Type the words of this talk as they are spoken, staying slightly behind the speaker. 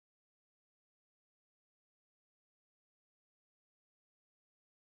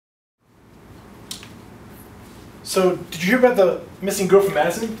So, did you hear about the missing girl from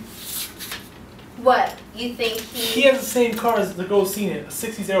Madison? What? You think He has the same car as the girl seen it, a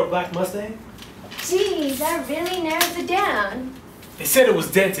 60s era black Mustang. Geez, that really narrows it down. They said it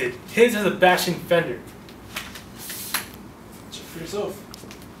was dented. His has a bashing fender. Check for yourself.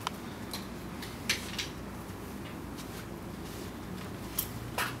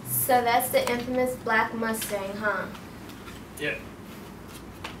 So that's the infamous black Mustang, huh? Yeah.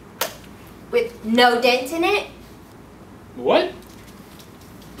 With no dent in it? What?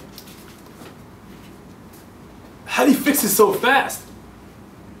 How did he fix it so fast?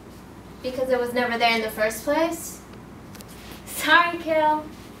 Because it was never there in the first place? Sorry, Kill.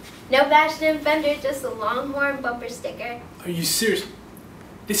 No bashed in fender, just a Longhorn bumper sticker. Are you serious?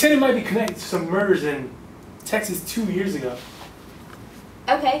 They said it might be connected to some murders in Texas 2 years ago.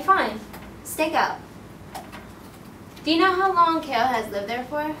 Okay, fine. Stake out. Do you know how long Kale has lived there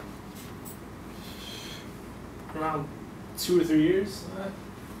for? Around 2 or 3 years.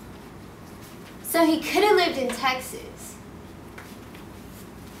 So he could have lived in Texas.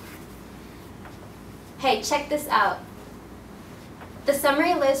 Hey, check this out. The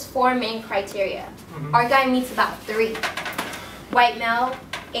summary lists 4 main criteria. Our guy meets about 3. White male,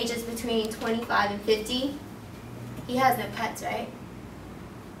 ages between 25 and 50. He has no pets, right?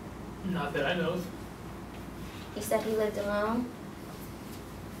 Not that I know of. You said he lived alone.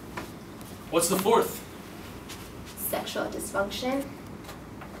 What's the 4th? Sexual dysfunction.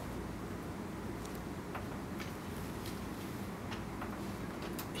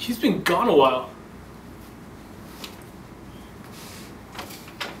 He's been gone a while.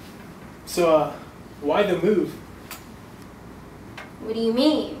 So, why the move? What do you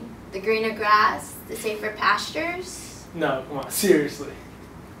mean? The greener grass, the safer pastures? No, come on, seriously.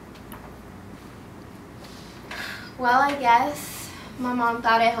 Well, I guess my mom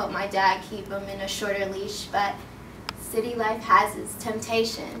thought it helped my dad keep him in a shorter leash, but city life has its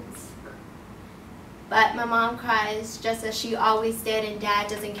temptations. But my mom cries just as she always did, and Dad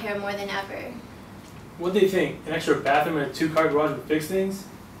doesn't care more than ever. What'd they think? An extra bathroom and a 2-car garage would fix things?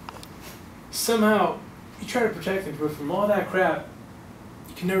 Somehow, you try to protect him, but from all that crap,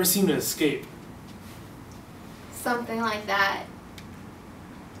 you can never seem to escape. Something like that.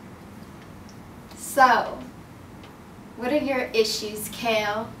 So, what are your issues,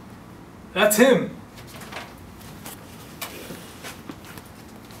 Kale? That's him!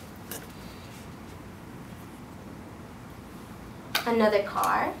 Another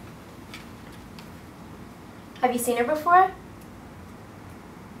car? Have you seen her before?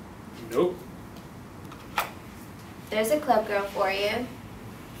 Nope. There's a club girl for you.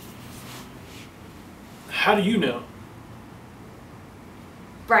 How do you know?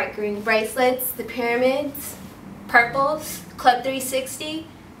 Bright green bracelets, the pyramids, purples, Club 360,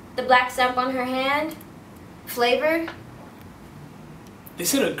 the black stamp on her hand, flavor. They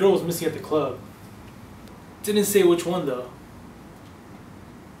said a girl was missing at the club. Didn't say which one though.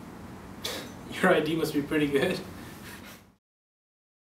 Your ID must be pretty good.